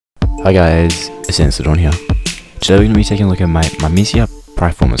Hi guys, it's Incidon here. Today we're going to be taking a look at my Myrmecia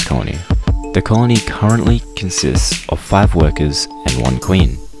Pyriformis colony. The colony currently consists of 5 workers and 1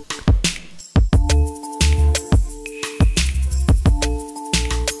 queen.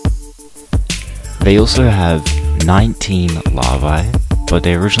 They also have 19 larvae, but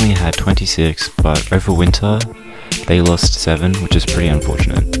they originally had 26, but over winter they lost 7, which is pretty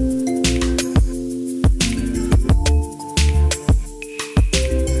unfortunate.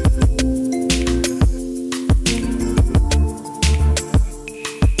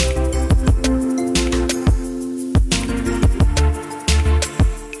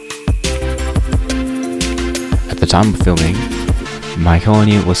 At the time of filming, my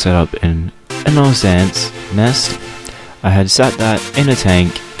colony was set up in an ants nest. I had sat that in a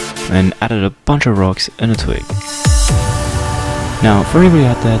tank and added a bunch of rocks and a twig. Now, for anybody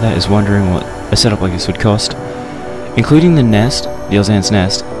out there that is wondering what a setup like this would cost, including the nest, the ants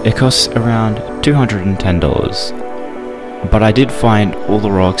nest, it costs around $210. But I did find all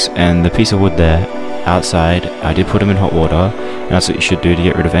the rocks and the piece of wood there outside. I did put them in hot water, and that's what you should do to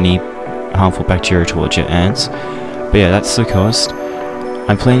get rid of any harmful bacteria towards your ants. But yeah, that's the cost.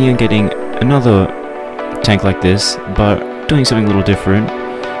 I'm planning on getting another tank like this, but doing something a little different,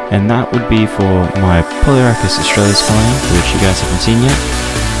 and that would be for my Polyrhacus australis colony, which you guys haven't seen yet.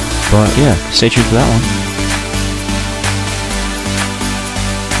 But yeah, stay tuned for that one.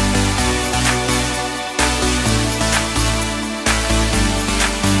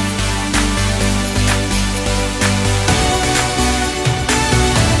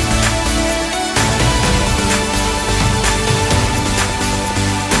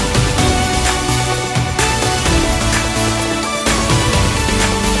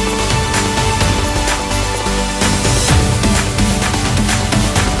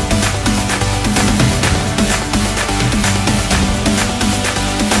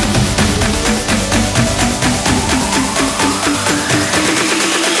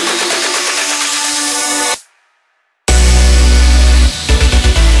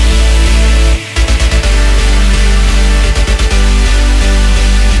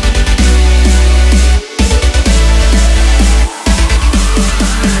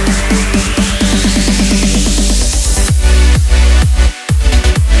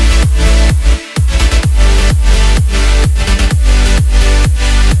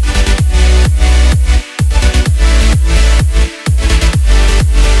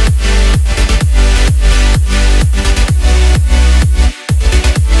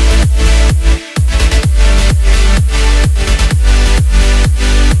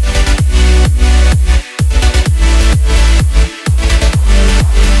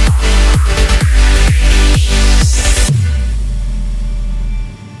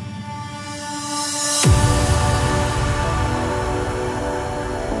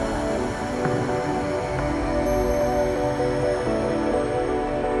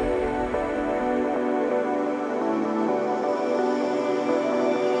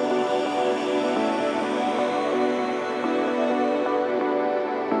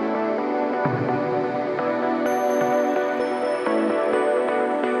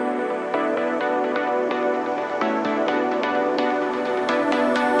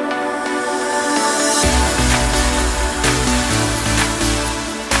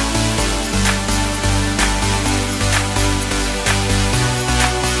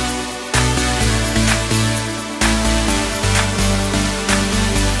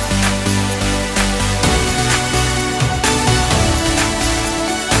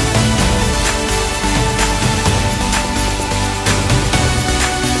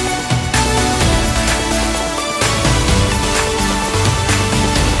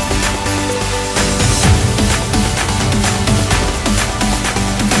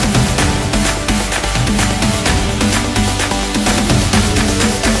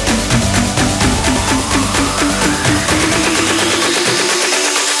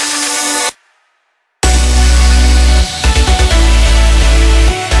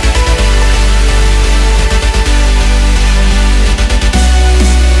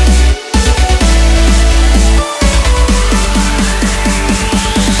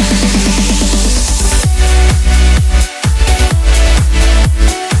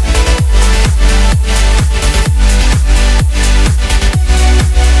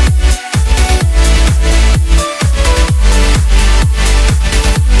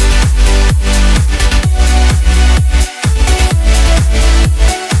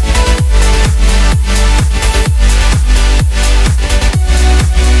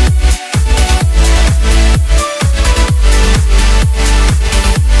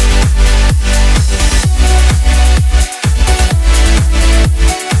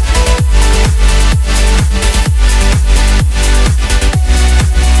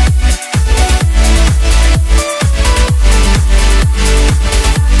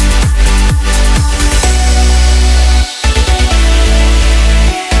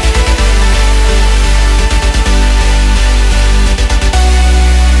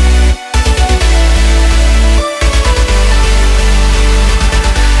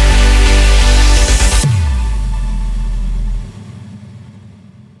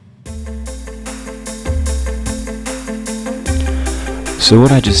 So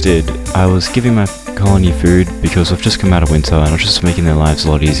what I just did, I was giving my colony food because we've just come out of winter and I was just making their lives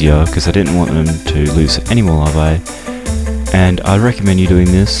a lot easier because I didn't want them to lose any more larvae. And I recommend you doing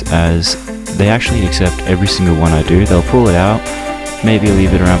this as they actually accept every single one I do. They'll pull it out, maybe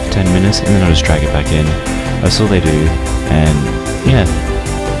leave it around for 10 minutes and then I'll just drag it back in. That's all they do, and yeah.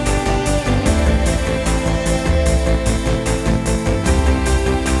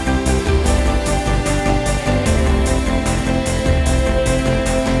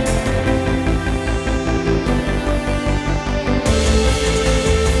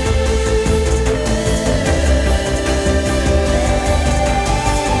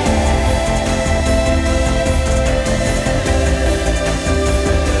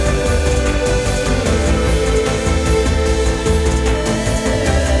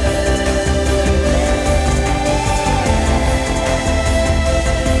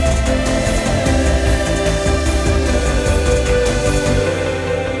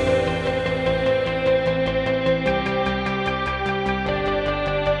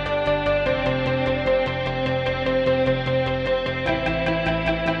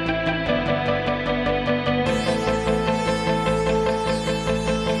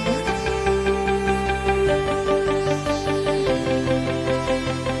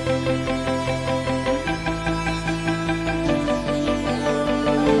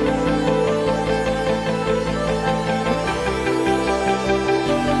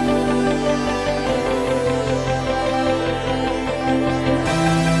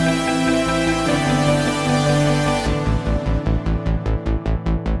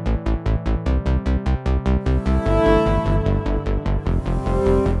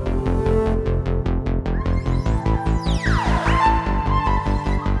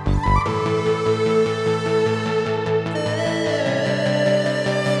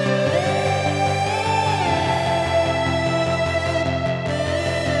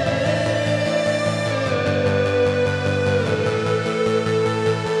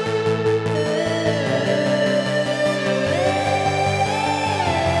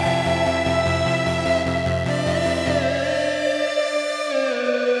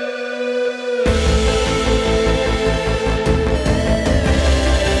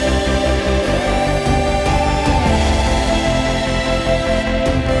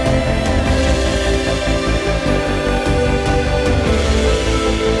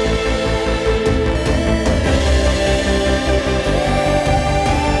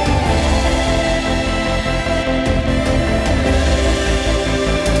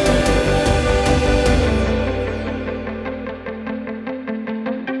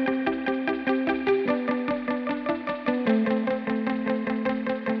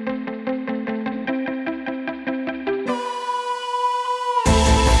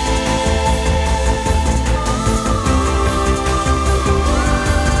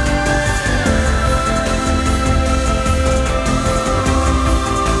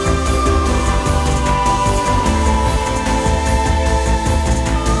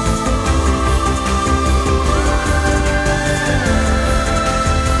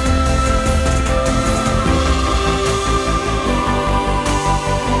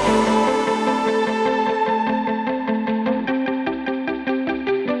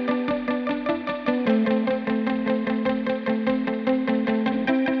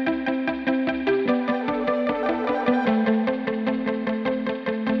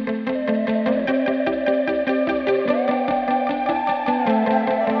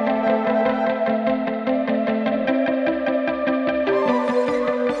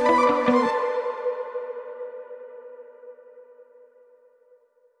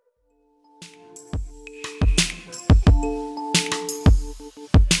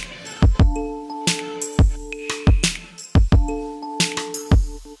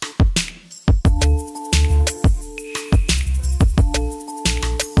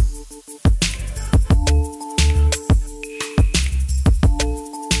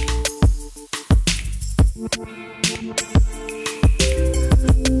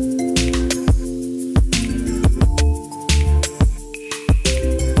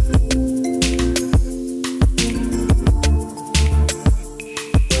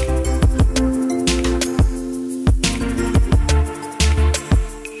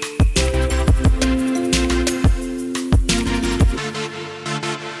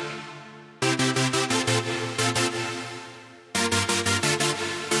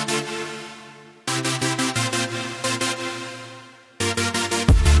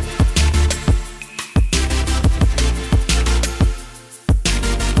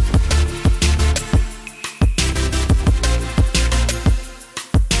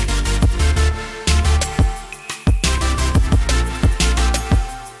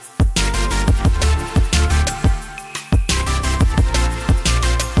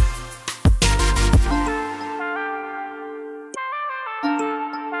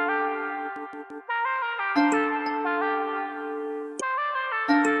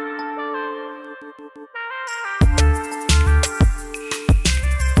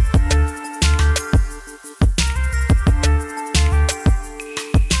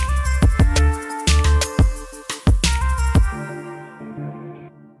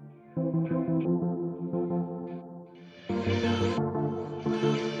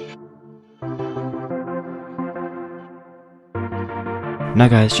 Now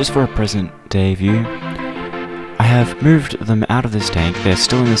guys, just for a present day view, I have moved them out of this tank. They're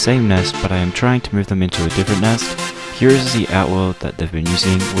still in the same nest, but I am trying to move them into a different nest. Here is the outworld that they've been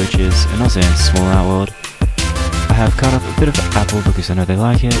using, which is an Ozan's small outworld. I have cut up a bit of apple because I know they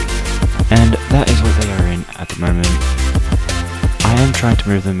like it, and that is what they are in at the moment. I am trying to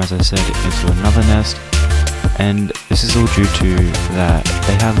move them, as I said, into another nest, and this is all due to that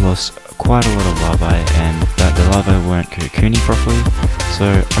they have lost quite a lot of larvae and that the larvae weren't cocooning properly, so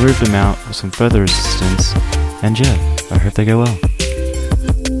I moved them out with some further assistance, and yeah, I hope they go well.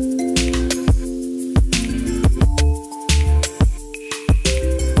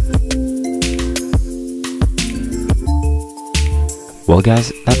 Well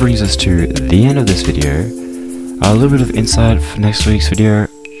guys, that brings us to the end of this video. A little bit of insight for next week's video.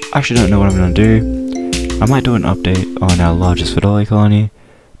 I actually don't know what I'm going to do. I might do an update on our largest Fidelity colony,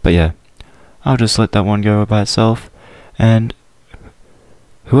 but yeah, I'll just let that one go by itself, and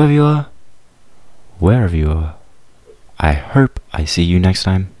whoever you are, wherever you are, I hope I see you next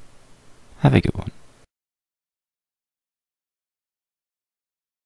time. Have a good one.